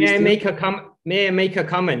 May I make a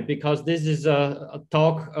comment, because this is a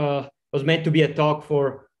talk was meant to be a talk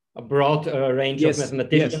for a broad range of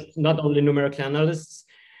mathematicians, not only numerical analysts.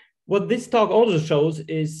 What this talk also shows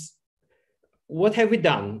is, what have we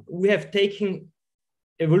done? We have taken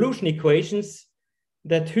evolution equations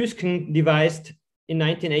that Huysken devised in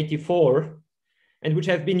 1984 and which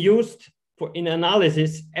have been used in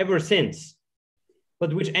analysis ever since,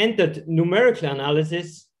 but which entered numerical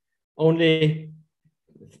analysis only,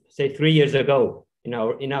 say, 3 years ago in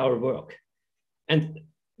our work. And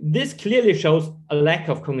this clearly shows a lack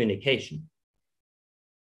of communication.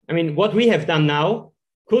 I mean, what we have done now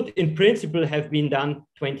could in principle have been done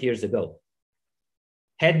 20 years ago,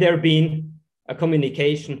 had there been a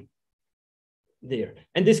communication there.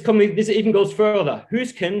 And this even goes further.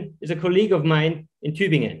 Huysken is a colleague of mine in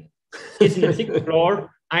Tübingen. He's in the 6th floor,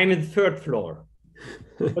 I'm in the 3rd floor.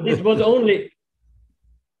 But it was only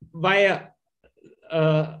via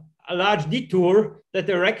a large detour that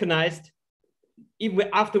they recognized, even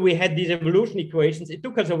after we had these evolution equations, it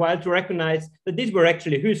took us a while to recognize that these were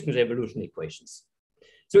actually Huysken's evolution equations.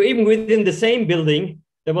 So even within the same building,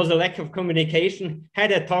 there was a lack of communication.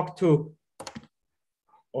 Had I talked to,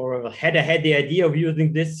 or had I had the idea of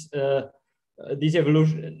using these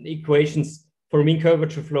evolution equations for mean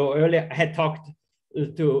curvature flow earlier, I had talked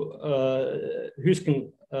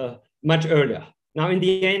Huysken much earlier. Now, in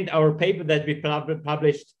the end, our paper that we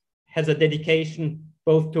published has a dedication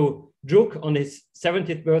both to Druk on his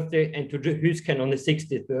 70th birthday and to Huysken on his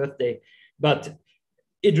 60th birthday. But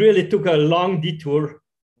it really took a long detour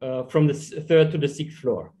from the third to the sixth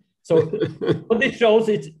floor. So what this shows,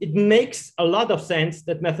 it makes a lot of sense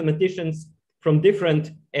that mathematicians from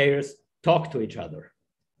different areas talk to each other.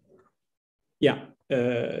 Yeah,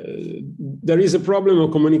 there is a problem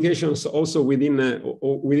of communications also within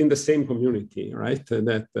the same community, right?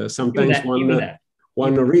 That sometimes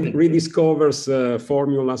one rediscovers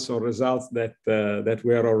formulas or results that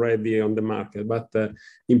were already on the market. But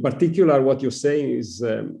in particular, what you're saying is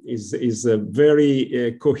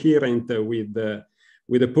very coherent with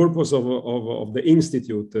the purpose of the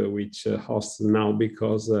institute, which hosts now,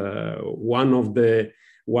 because one of the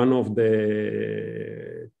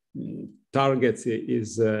targets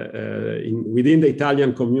is within the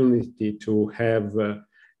Italian community to have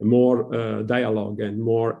more dialogue and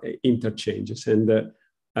more interchanges. And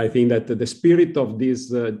I think that the spirit of this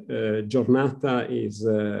giornata is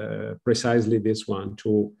precisely this one,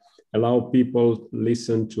 to allow people to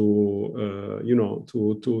listen to,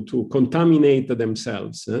 to contaminate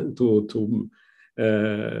themselves,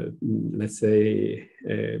 let's say,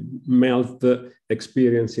 melt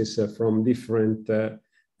experiences from different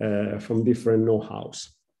know-hows.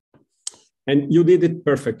 And you did it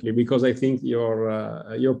perfectly, because I think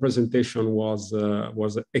your presentation was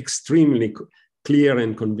extremely clear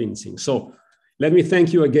and convincing. So let me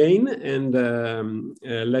thank you again, and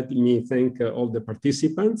let me thank all the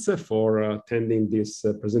participants for attending this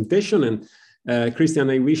presentation. And Christian,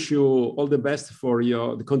 I wish you all the best for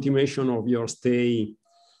the continuation of your stay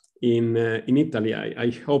in Italy. I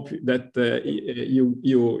hope that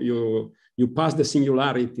you pass the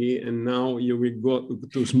singularity, and now you will go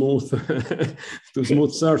to smooth to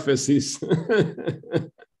smooth surfaces.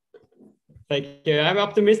 Thank you. I'm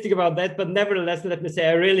optimistic about that, but nevertheless, let me say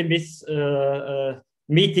I really miss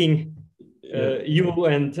meeting you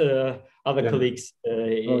and other colleagues.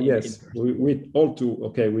 Yes, we all too.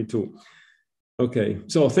 Okay, we too. Okay,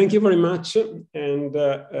 so thank you very much, and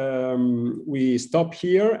we stop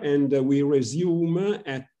here, and we resume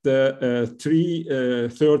at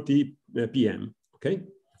 3:30 p.m. Okay,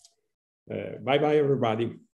 bye bye everybody.